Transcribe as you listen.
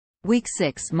Week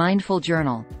 6 Mindful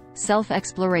Journal,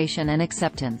 Self-Exploration and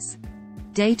Acceptance.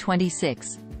 Day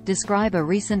 26. Describe a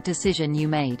recent decision you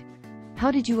made. How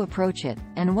did you approach it,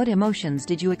 and what emotions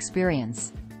did you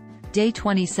experience? Day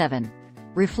 27.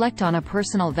 Reflect on a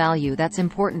personal value that's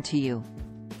important to you.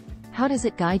 How does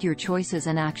it guide your choices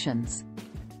and actions?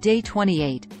 Day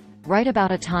 28. Write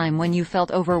about a time when you felt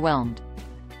overwhelmed.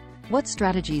 What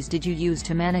strategies did you use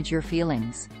to manage your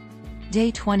feelings?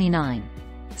 Day 29.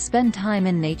 Spend time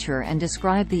in nature and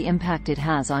describe the impact it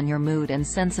has on your mood and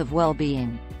sense of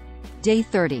well-being. Day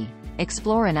 30.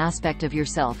 Explore an aspect of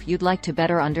yourself you'd like to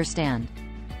better understand.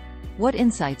 What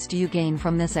insights do you gain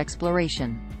from this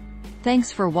exploration?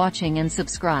 Thanks for watching and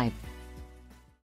subscribe.